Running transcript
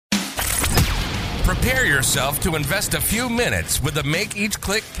Prepare yourself to invest a few minutes with the Make Each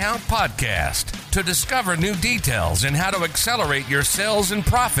Click Count podcast to discover new details and how to accelerate your sales and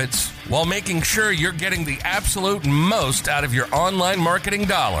profits while making sure you're getting the absolute most out of your online marketing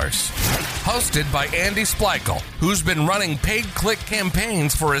dollars. Hosted by Andy Splichal, who's been running paid click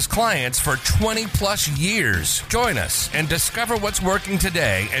campaigns for his clients for 20 plus years. Join us and discover what's working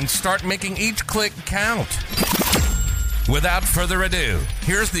today and start making each click count. Without further ado,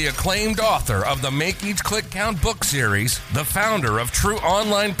 here's the acclaimed author of the Make Each Click Count book series, the founder of True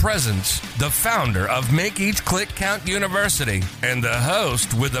Online Presence, the founder of Make Each Click Count University, and the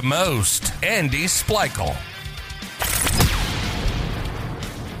host with the most, Andy Splichal.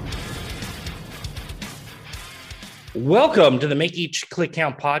 Welcome to the Make Each Click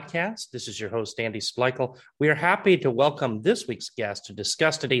Count podcast. This is your host, Andy Splichal. We are happy to welcome this week's guest to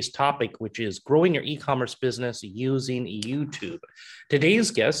discuss today's topic, which is growing your e-commerce business using YouTube.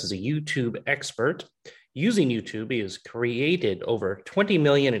 Today's guest is a YouTube expert. Using YouTube, he has created over 20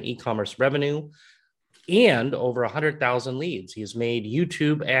 million in e-commerce revenue and over 100,000 leads. He has made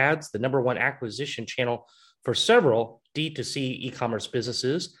YouTube ads the number one acquisition channel for several D2C e-commerce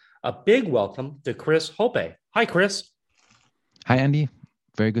businesses. A big welcome to Chris Hoppe. Hi, Chris. Hi, Andy.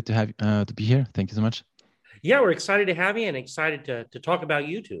 Very good to have to be here. Thank you so much. Yeah, we're excited to have you and excited to talk about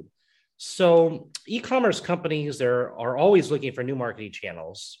YouTube. So e-commerce companies are always looking for new marketing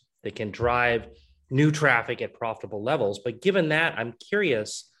channels that can drive new traffic at profitable levels. But given that, I'm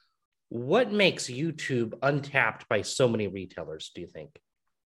curious, what makes YouTube untapped by so many retailers, do you think?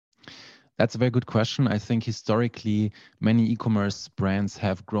 That's a very good question. I think historically, many e-commerce brands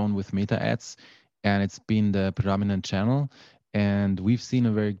have grown with meta ads, and it's been the predominant channel. And we've seen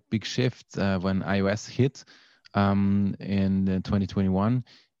a very big shift when iOS hit in 2021,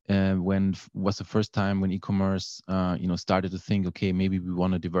 when was the first time when e-commerce started to think, okay, maybe we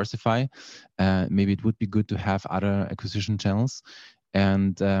want to diversify. Maybe it would be good to have other acquisition channels.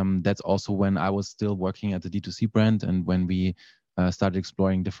 And that's also when I was still working at the D2C brand, and when we started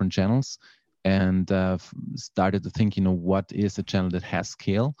exploring different channels and started to think, what is a channel that has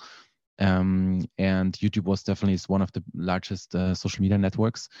scale? And YouTube was definitely one of the largest social media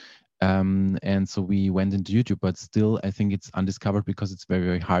networks. And so we went into YouTube, but still I think it's undiscovered because it's very,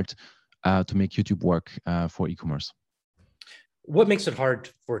 very hard to make YouTube work for e-commerce. What makes it hard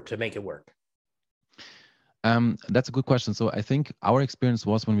to make it work? That's a good question. So I think our experience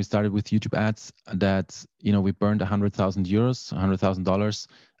was when we started with YouTube ads that, we burned $100,000,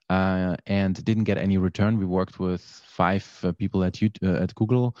 and didn't get any return. We worked with 5 people at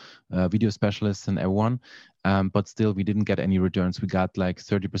Google, video specialists and everyone, but still we didn't get any returns. We got like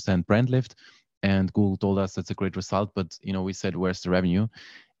 30% brand lift, and Google told us that's a great result, but we said, where's the revenue?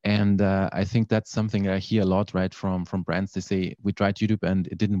 And I think that's something I hear a lot, right, from brands. They say, we tried YouTube and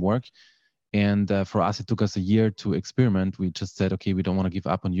it didn't work. And for us, it took us a year to experiment. We just said, okay, we don't want to give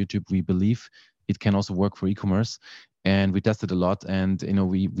up on YouTube. We believe it can also work for e-commerce. And we tested a lot. And,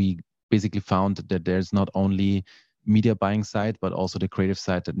 we basically found that there's not only media buying side, but also the creative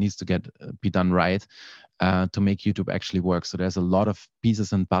side that needs to be done right to make YouTube actually work. So there's a lot of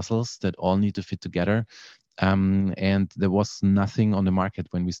pieces and puzzles that all need to fit together. And there was nothing on the market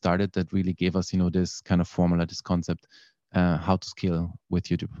when we started that really gave us, this kind of formula, this concept, how to scale with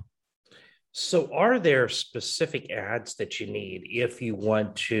YouTube. So are there specific ads that you need if you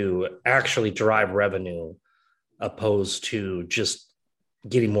want to actually drive revenue opposed to just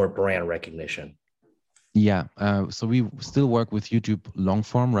getting more brand recognition? Yeah, so we still work with YouTube long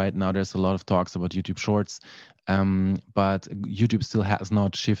form. Right now, there's a lot of talks about YouTube Shorts, but YouTube still has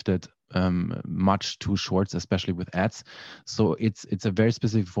not shifted much to Shorts, especially with ads. So it's a very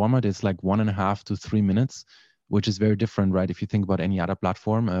specific format. It's like 1.5 to 3 minutes, which is very different, right? If you think about any other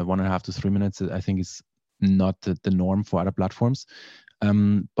platform, 1.5 to 3 minutes, I think is not the norm for other platforms.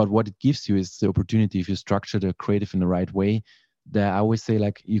 But what it gives you is the opportunity, if you structure the creative in the right way, that I always say,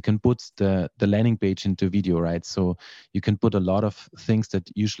 like, you can put the landing page into video, right? So you can put a lot of things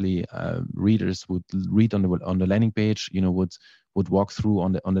that usually readers would read on the landing page, would walk through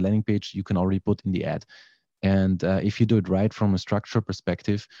on the landing page, you can already put in the ad. And if you do it right from a structure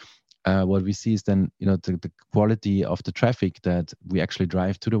perspective, what we see is then, the quality of the traffic that we actually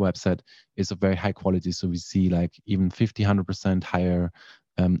drive to the website is of very high quality. So we see like even 100% higher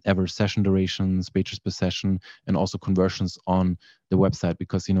average session durations, pages per session, and also conversions on the website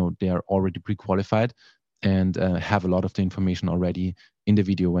because, they are already pre-qualified and have a lot of the information already in the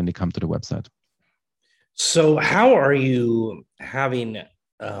video when they come to the website. So how are you having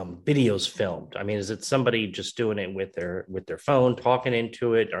videos filmed? I mean, is it somebody just doing it with their phone, talking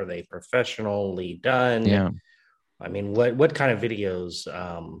into it? Are they professionally done? Yeah. I mean, what kind of videos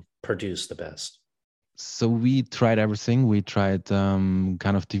produce the best? So we tried everything. We tried kind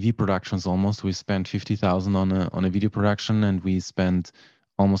of TV productions almost. We spent 50,000 on a video production, and we spent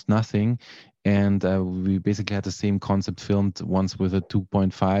almost nothing. And we basically had the same concept filmed once with a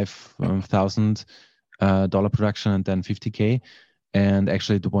 2.5 thousand dollar production and then 50K. And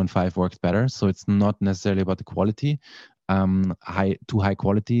actually 2.5 worked better. So it's not necessarily about the quality. Too high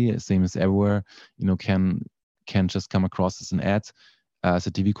quality, same as everywhere, can just come across as an ad, as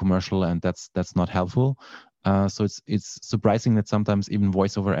a TV commercial, and that's not helpful. So it's surprising that sometimes even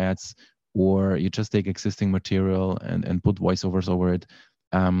voiceover ads, or you just take existing material and put voiceovers over it,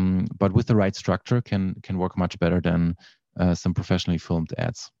 but with the right structure can work much better than some professionally filmed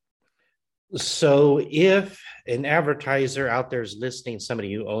ads. So if an advertiser out there is listening,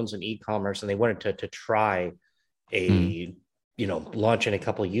 somebody who owns an e-commerce, and they wanted to try launching a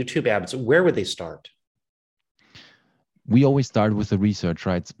couple of YouTube ads, where would they start? We always start with the research,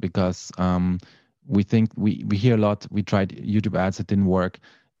 right? Because we think we hear a lot. We tried YouTube ads, it didn't work.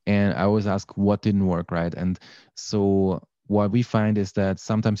 And I always ask what didn't work, right? And so what we find is that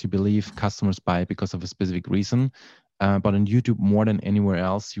sometimes you believe customers buy because of a specific reason. But on YouTube, more than anywhere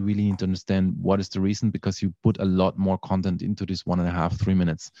else, you really need to understand what is the reason, because you put a lot more content into this 1.5, 3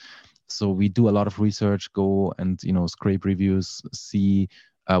 minutes. So we do a lot of research, go and scrape reviews, see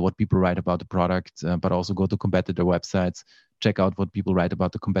what people write about the product, but also go to competitor websites, check out what people write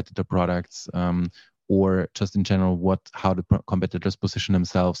about the competitor products, or just in general how the competitors position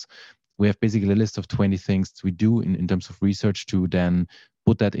themselves. We have basically a list of 20 things we do in terms of research to then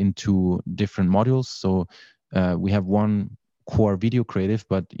put that into different modules. So we have one core video creative,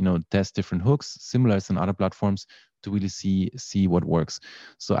 but test different hooks, similar as in other platforms, to really see what works.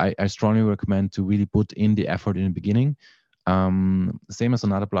 So I strongly recommend to really put in the effort in the beginning. Same as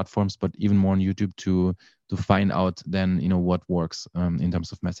on other platforms, but even more on YouTube to find out then what works in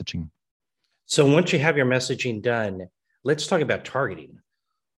terms of messaging. So once you have your messaging done, let's talk about targeting.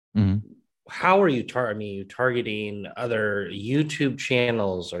 Mm-hmm. How are you targeting other YouTube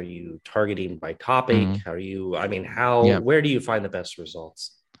channels? Are you targeting by topic? Mm-hmm. Where do you find the best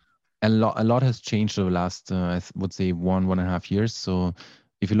results? A lot has changed over the last, I would say 1.5 years. So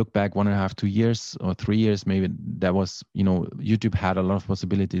if you look back 1.5, 2 years or 3 years, maybe that was, YouTube had a lot of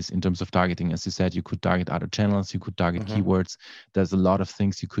possibilities in terms of targeting. As you said, you could target other channels, you could target keywords. There's a lot of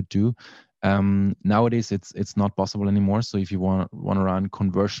things you could do. Nowadays, it's not possible anymore. So if you want to run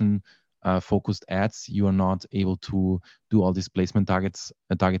conversion focused ads, you are not able to do all these placement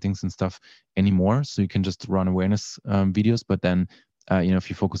targetings and stuff anymore. So you can just run awareness videos, but then if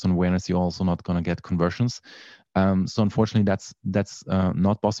you focus on awareness, you're also not going to get conversions. So unfortunately, that's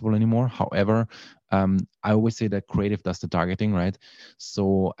not possible anymore. However, I always say that creative does the targeting, right?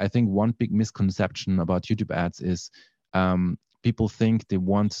 So I think one big misconception about YouTube ads is people think they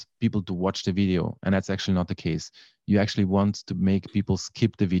want people to watch the video, and that's actually not the case. You actually want to make people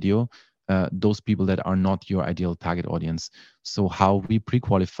skip the video, those people that are not your ideal target audience. So how we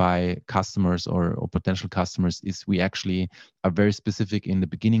pre-qualify customers or potential customers is we actually are very specific in the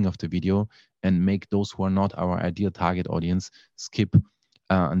beginning of the video and make those who are not our ideal target audience skip.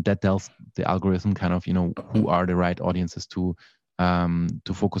 And that tells the algorithm kind of, who are the right audiences to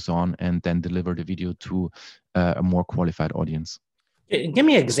focus on, and then deliver the video to a more qualified audience. Give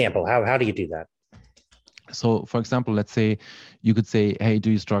me an example. How do you do that? So, for example, let's say you could say, hey, do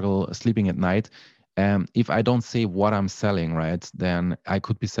you struggle sleeping at night? If I don't say what I'm selling, right, then I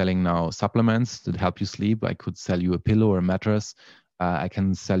could be selling now supplements that help you sleep. I could sell you a pillow or a mattress. I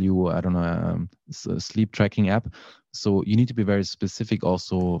can sell you, I don't know, a sleep tracking app. So you need to be very specific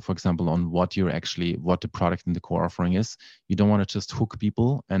also, for example, on what the product in the core offering is. You don't want to just hook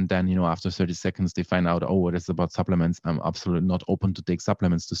people and then, after 30 seconds, they find out, oh, it is about supplements. I'm absolutely not open to take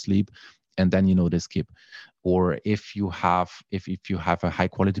supplements to sleep. And then, they skip. Or if you have a high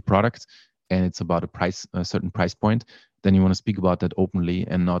quality product and it's about a certain price point, then you want to speak about that openly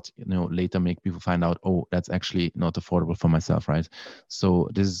and not, later make people find out, oh, that's actually not affordable for myself, right? So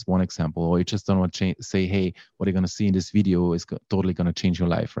this is one example. Or you just don't want to say, hey, what you're going to see in this video is totally going to change your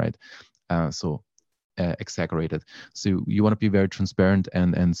life, right? Exaggerated. So you want to be very transparent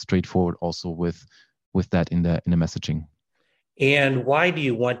and straightforward also with that in the messaging. And why do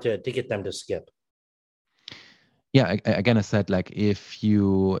you want to get them to skip? Yeah, again, I said, like, if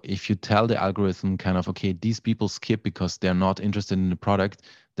you tell the algorithm kind of, okay, these people skip because they're not interested in the product,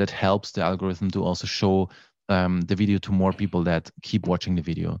 that helps the algorithm to also show the video to more people that keep watching the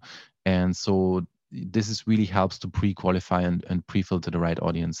video. And so this really helps to pre-qualify and pre-filter the right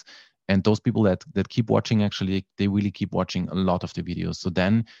audience. And those people that keep watching, actually, they really keep watching a lot of the videos. So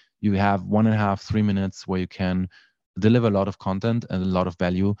then you have 1.5, 3 minutes where you can deliver a lot of content and a lot of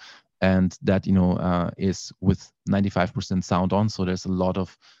value. and that is with 95% sound on. So there's a lot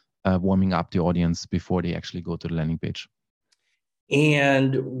of warming up the audience before they actually go to the landing page.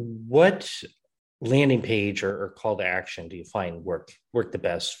 And what landing page or call to action do you find work the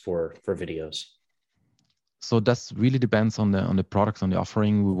best for videos? So that really depends on the products, on the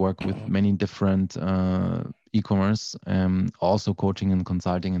offering. We work with many different e-commerce, also coaching and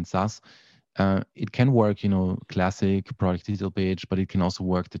consulting and SaaS. It can work, classic product detail page, but it can also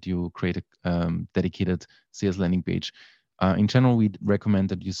work that you create a dedicated sales landing page. In general, we recommend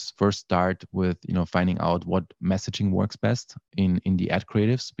that you first start with, finding out what messaging works best in the ad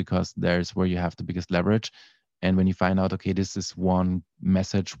creatives, because there's where you have the biggest leverage. And when you find out, okay, this is one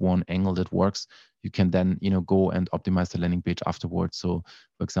message, one angle that works, you can then, go and optimize the landing page afterwards. So,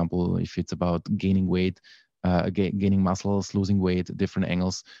 for example, if it's about gaining weight, gaining muscles, losing weight, different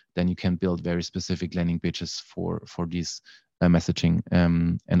angles, then you can build very specific landing pages for these messaging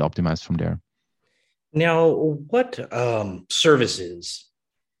and optimize from there. Now, what services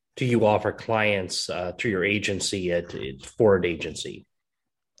do you offer clients through your agency at Forward Agency?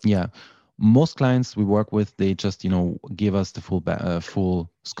 Yeah. Most clients we work with, they just give us the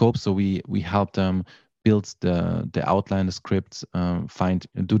full scope. So we help them build the outline, the script,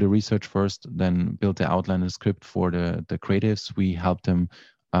 do the research first, then build the outline, the script for the creatives. We help them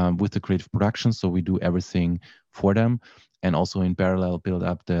with the creative production, so we do everything for them, and also in parallel build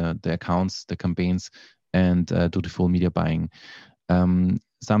up the accounts, the campaigns, and do the full media buying.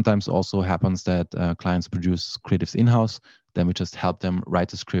 Sometimes also happens that clients produce creatives in-house. Then we just help them write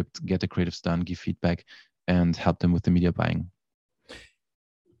the script, get the creatives done, give feedback, and help them with the media buying.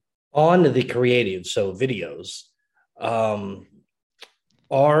 On the creative, so videos,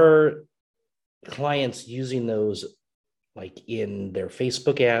 are clients using those like in their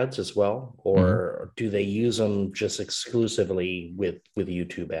Facebook ads as well, or do they use them just exclusively with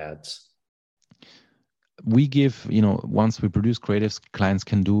YouTube ads? We give, once we produce creatives, clients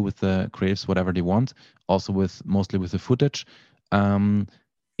can do with the creatives whatever they want, also mostly with the footage. It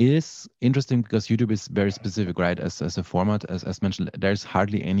is interesting because YouTube is very specific, right? As a format, as mentioned, there's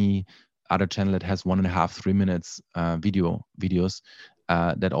hardly any other channel that has 1.5, 3 minutes videos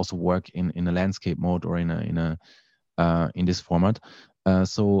that also work in a landscape mode or in this format.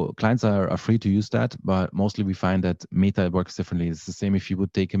 So clients are free to use that, but mostly we find that Meta works differently. It's the same if you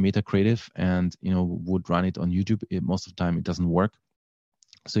would take a Meta creative and would run it on YouTube. Most of the time it doesn't work.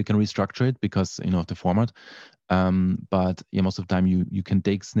 So you can restructure it because of the format. But yeah, most of the time you can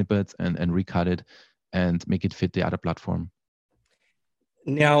take snippets and recut it and make it fit the other platform.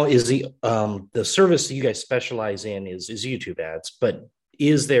 Now, is the service that you guys specialize in is YouTube ads, but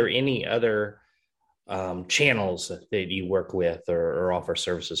is there any other channels that you work with or offer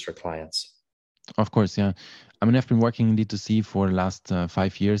services for clients? Of course, yeah. I mean, I've been working in D2C for the last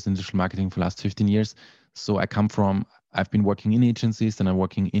 5 years, in digital marketing for the last 15 years. So I've been working in agencies and I'm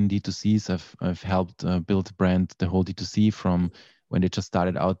working in D2Cs. I've helped build the brand, the whole D2C, from when they just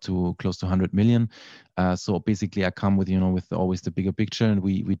started out to close to 100 million. So basically I come with, with always the bigger picture, and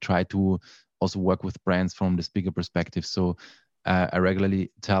we try to also work with brands from this bigger perspective. So I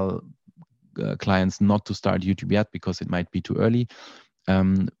regularly tell clients not to start YouTube yet because it might be too early.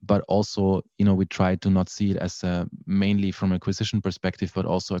 But also, we try to not see it as mainly from acquisition perspective, but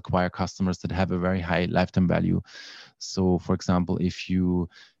also acquire customers that have a very high lifetime value. So, for example, if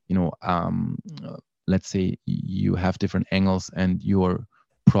let's say you have different angles and your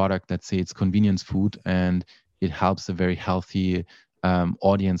product, let's say it's convenience food, and it helps a very healthy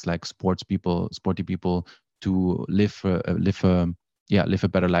audience like sporty people to live a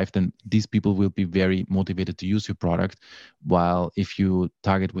better life, then these people will be very motivated to use your product. While if you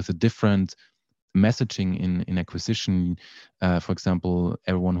target with a different messaging in acquisition, for example,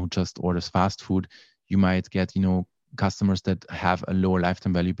 everyone who just orders fast food, you might get, customers that have a lower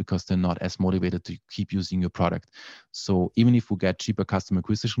lifetime value because they're not as motivated to keep using your product. So even if we get cheaper customer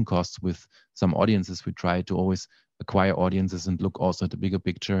acquisition costs with some audiences, we try to always acquire audiences and look also at the bigger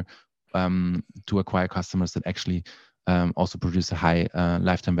picture to acquire customers that actually also produce a high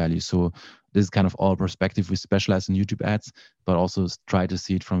lifetime value. So this is kind of all perspective. We specialize in YouTube ads, but also try to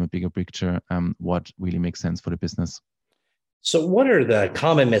see it from a bigger picture, what really makes sense for the business. So what are the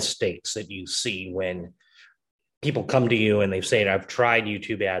common mistakes that you see when people come to you and they've said, I've tried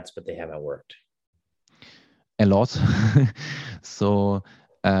YouTube ads, but they haven't worked? A lot. So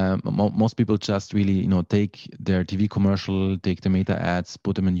most people just really, take their TV commercial, take the Meta ads,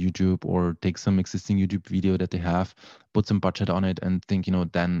 put them in YouTube, or take some existing YouTube video that they have, put some budget on it, and think,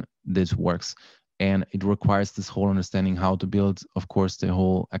 then this works. And it requires this whole understanding how to build, of course, the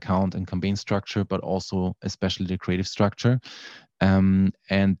whole account and campaign structure, but also especially the creative structure.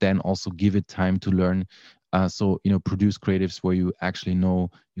 and then also give it time to learn. So, produce creatives where you actually know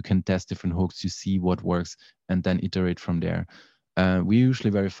you can test different hooks, you see what works, and then iterate from there. We're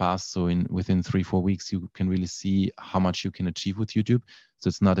usually very fast. So within 3-4 weeks, you can really see how much you can achieve with YouTube. So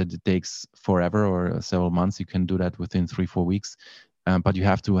it's not that it takes forever or several months. You can do that within 3-4 weeks. But you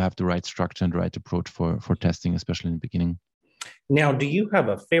have to have the right structure and the right approach for testing, especially in the beginning. Now, do you have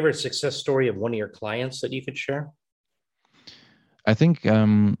a favorite success story of one of your clients that you could share? I think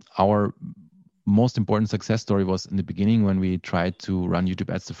our most important success story was in the beginning when we tried to run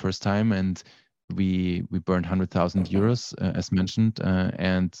YouTube ads the first time, and we burned 100,000 euros, as mentioned,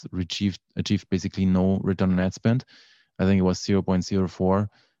 and achieved basically no return on ad spend. I think it was 0.04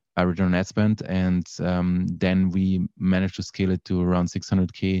 return on ad spend, and then we managed to scale it to around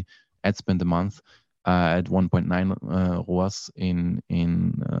 600K ad spend a month at 1.9 ROAS in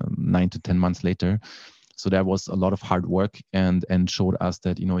 9 to 10 months later. So that was a lot of hard work and showed us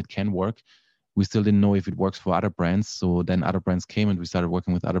that it can work. We still didn't know if it works for other brands. So then other brands came and we started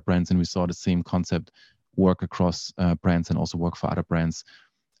working with other brands, and we saw the same concept work across brands and also work for other brands.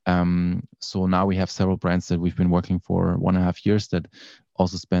 So now we have several brands that we've been working for 1.5 years that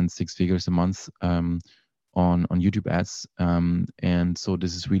also spend 6 figures a month on YouTube ads. And so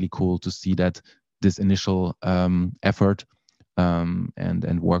this is really cool to see that this initial effort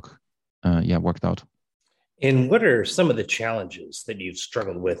and work worked out. And what are some of the challenges that you've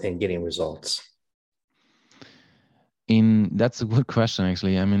struggled with in getting results? That's a good question,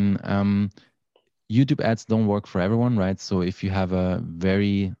 actually. I mean, YouTube ads don't work for everyone, right? So if you have a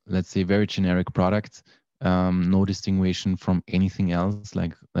very generic product, no distinguishing from anything else,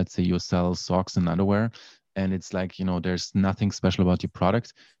 like let's say you sell socks and underwear, and it's like, there's nothing special about your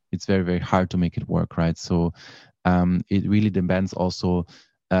product, it's very, very hard to make it work, right? So it really depends also.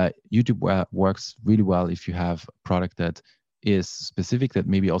 YouTube works really well if you have a product that is specific, that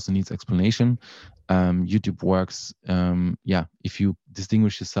maybe also needs explanation. YouTube works, if you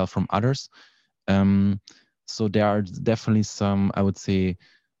distinguish yourself from others. So there are definitely some, I would say,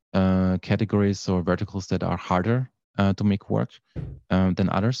 categories or verticals that are harder to make work than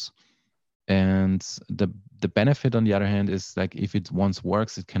others. And the benefit, on the other hand, is like if it once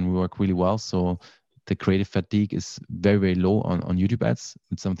works, it can work really well. So the creative fatigue is very, very low on YouTube ads.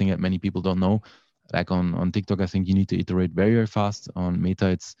 It's something that many people don't know. Like on TikTok, I think you need to iterate very, very fast. On Meta,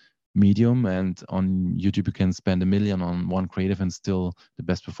 it's medium. And on YouTube, you can spend $1 million on one creative and still the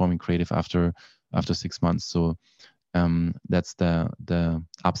best performing creative after 6 months. So that's the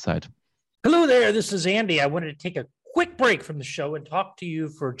upside. Hello there. This is Andy. I wanted to take a quick break from the show and talk to you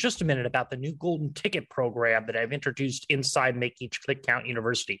for just a minute about the new Golden Ticket program that I've introduced inside Make Each Click Count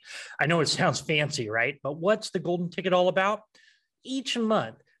University. I know it sounds fancy, right? But what's the Golden Ticket all about? Each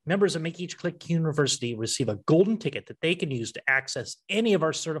month, members of Make Each Click University receive a golden ticket that they can use to access any of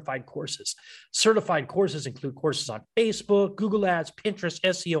our certified courses. Certified courses include courses on Facebook, Google Ads, Pinterest,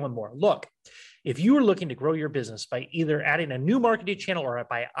 SEO, and more. Look, if you are looking to grow your business by either adding a new marketing channel or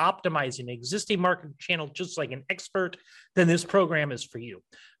by optimizing an existing marketing channel just like an expert, then this program is for you.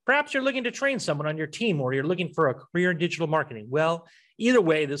 Perhaps you're looking to train someone on your team, or you're looking for a career in digital marketing. Well, either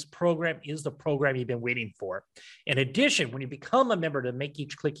way, this program is the program you've been waiting for. In addition, when you become a member to Make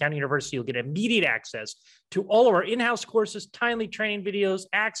Each Click Count University, you'll get immediate access to all of our in-house courses, timely training videos,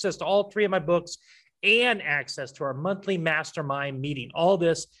 access to all 3 of my books, and access to our monthly mastermind meeting. All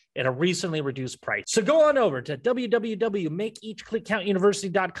this at a recently reduced price. So go on over to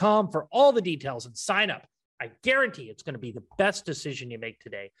www.makeeachclickcountuniversity.com for all the details and sign up. I guarantee it's going to be the best decision you make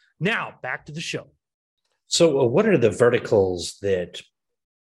today. Now, back to the show. So what are the verticals that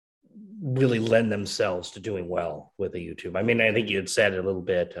really lend themselves to doing well with a YouTube? I mean, I think you had said a little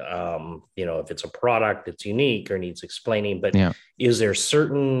bit, if it's a product that's unique or needs explaining, but is there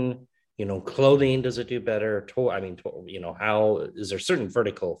certain clothing, does it do better? How is there certain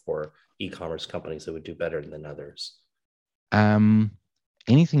vertical for e-commerce companies that would do better than others?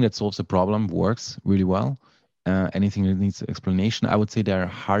 Anything that solves a problem works really well. Anything that needs explanation, I would say there are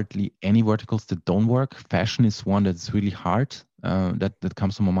hardly any verticals that don't work. Fashion is one that's really hard. That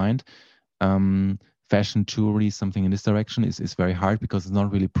comes to my mind. Fashion, jewelry, something in this direction is very hard because it's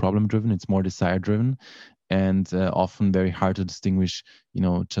not really problem driven. It's more desire driven. And often very hard to distinguish,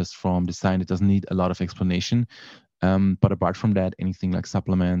 just from design. It doesn't need a lot of explanation. But apart from that, anything like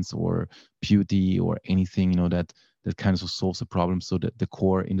supplements or beauty or anything, that kind of solves a problem. So that the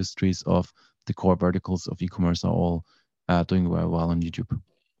core industries of the core verticals of e-commerce are all doing very well on YouTube.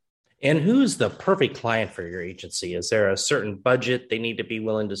 And who's the perfect client for your agency? Is there a certain budget they need to be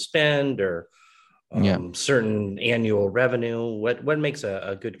willing to spend, or certain annual revenue? What makes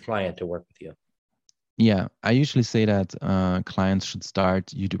a good client to work with you? Yeah, I usually say that clients should start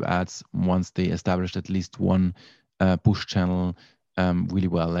YouTube ads once they established at least one push channel really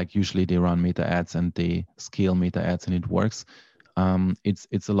well. Like usually they run meta ads and they scale meta ads and it works.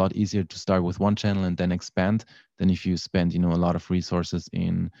 It's a lot easier to start with one channel and then expand than if you spend a lot of resources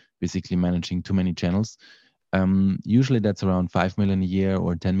in basically managing too many channels. Usually that's around 5 million a year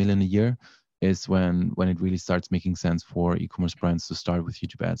or 10 million a year is when it really starts making sense for e-commerce brands to start with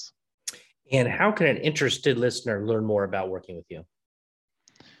YouTube ads. And how can an interested listener learn more about working with you?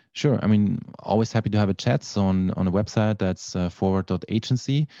 Sure. I mean, always happy to have a chat. So on a website, that's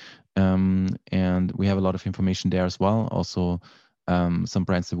forward.agency. And we have a lot of information there as well. Also, some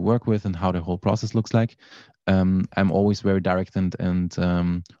brands that we work with and how the whole process looks like. I'm always very direct and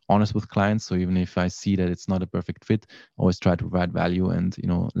honest with clients. So even if I see that it's not a perfect fit, I always try to provide value and,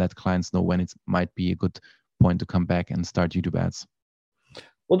 let clients know when it might be a good point to come back and start YouTube ads.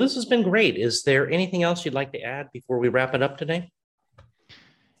 Well, this has been great. Is there anything else you'd like to add before we wrap it up today?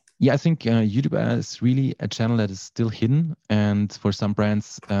 Yeah, I think YouTube is really a channel that is still hidden. And for some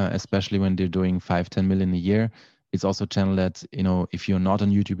brands, especially when they're doing 5-10 million a year, it's also a channel that, if you're not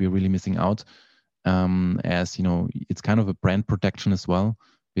on YouTube, you're really missing out. As it's kind of a brand protection as well,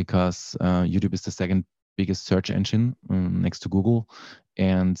 because YouTube is the second biggest search engine next to Google.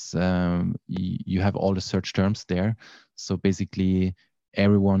 And you have all the search terms there. So basically,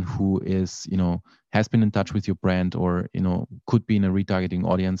 everyone who is, has been in touch with your brand or, could be in a retargeting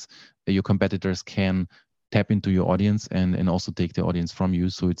audience, your competitors can tap into your audience and also take the audience from you.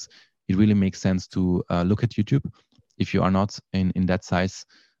 So it really makes sense to look at YouTube. If you are not in that size,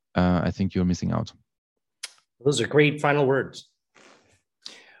 I think you're missing out. Those are great final words.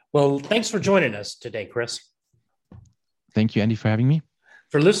 Well, thanks for joining us today, Chris. Thank you, Andy, for having me.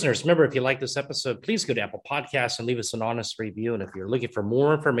 For listeners, remember, if you like this episode, please go to Apple Podcasts and leave us an honest review. And if you're looking for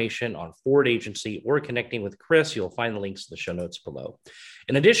more information on Forward Agency or connecting with Chris, you'll find the links in the show notes below.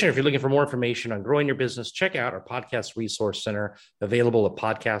 In addition, if you're looking for more information on growing your business, check out our podcast resource center available at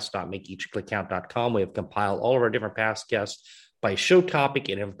podcast.makeeachclickcount.com. We have compiled all of our different past guests by show topic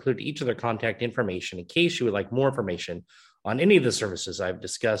and have included each of their contact information in case you would like more information on any of the services I've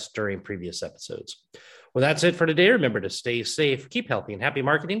discussed during previous episodes. Well, that's it for today. Remember to stay safe, keep healthy, and happy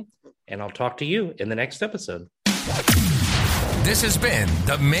marketing, and I'll talk to you in the next episode. This has been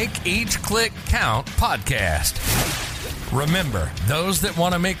the Make Each Click Count podcast. Remember, those that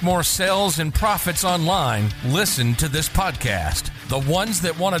want to make more sales and profits online, listen to this podcast. The ones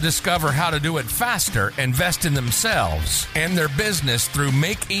that want to discover how to do it faster, invest in themselves and their business through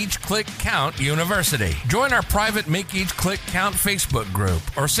Make Each Click Count University. Join our private Make Each Click Count Facebook group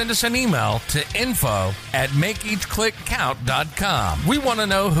or send us an email to info@makeeachclickcount.com. We want to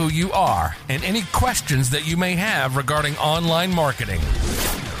know who you are and any questions that you may have regarding online marketing.